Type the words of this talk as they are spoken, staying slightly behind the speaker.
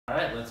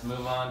right, let's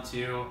move on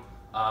to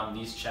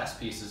these chess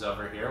pieces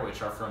over here,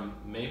 which are from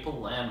Maple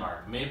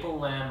Landmark. Maple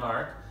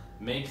Landmark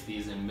makes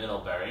these in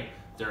Middlebury.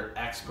 They're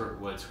expert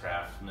woods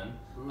craftsmen.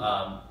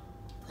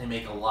 They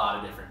make a lot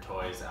of different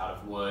toys out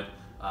of wood.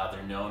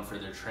 They're known for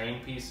their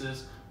train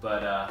pieces,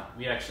 but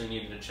we actually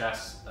needed a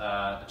chess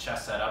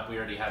setup. We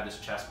already had this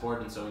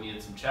chessboard, and so we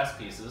needed some chess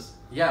pieces.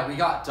 Yeah, we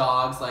got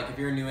dogs. Like if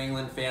you're a New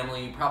England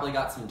family, you probably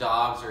got some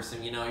dogs or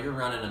some, you're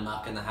running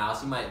amok in the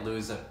house. You might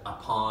lose a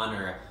pawn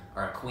or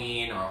a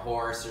queen or a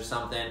horse or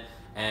something.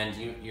 And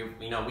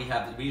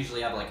we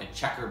usually have like a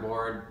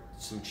checkerboard,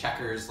 some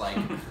checkers, like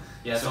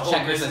yeah, some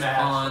checkers as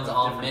pawns,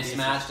 all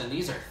mismatched, and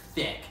these are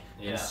thick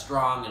and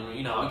strong. And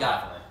we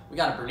got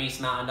a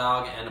Bernese Mountain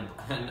Dog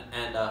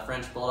and a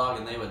French Bulldog,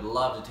 and they would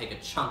love to take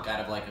a chunk out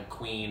of like a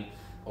queen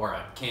or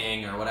a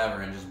king or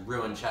whatever and just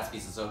ruin chess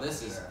pieces. So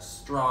this is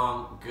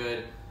strong,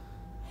 good,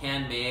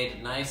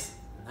 handmade, nice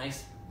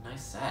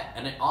set.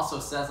 And it also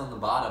says on the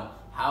bottom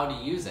how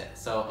to use it.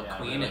 So a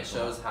queen, really it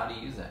shows how to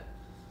use it.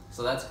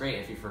 So that's great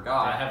if you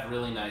forgot. I have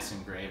really nice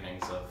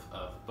engravings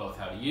of both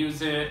how to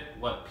use it,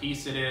 what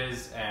piece it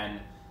is, and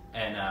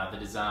the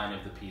design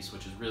of the piece,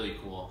 which is really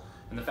cool.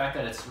 And the fact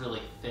that it's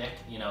really thick,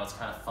 it's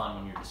kind of fun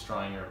when you're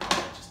destroying your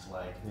opponent, just to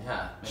like make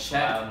a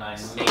loud,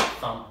 nice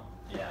thump.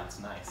 Yeah, it's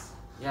nice.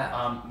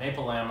 Yeah.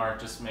 Maple Landmark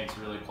just makes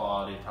really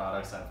quality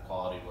products out of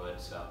quality wood,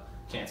 so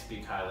can't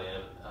speak highly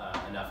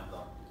enough of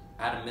them.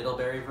 Out of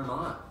Middlebury,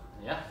 Vermont.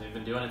 Yeah, they've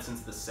been doing it since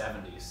the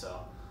 70s,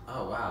 so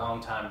oh wow,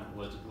 long time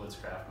woods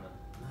craftsmen.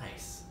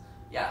 Nice.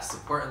 Yeah,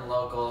 supporting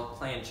local,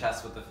 playing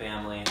chess with the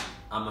family.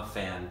 I'm a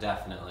fan,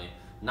 definitely.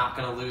 Not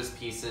gonna lose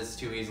pieces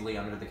too easily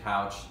under the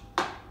couch.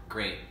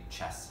 Great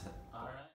chess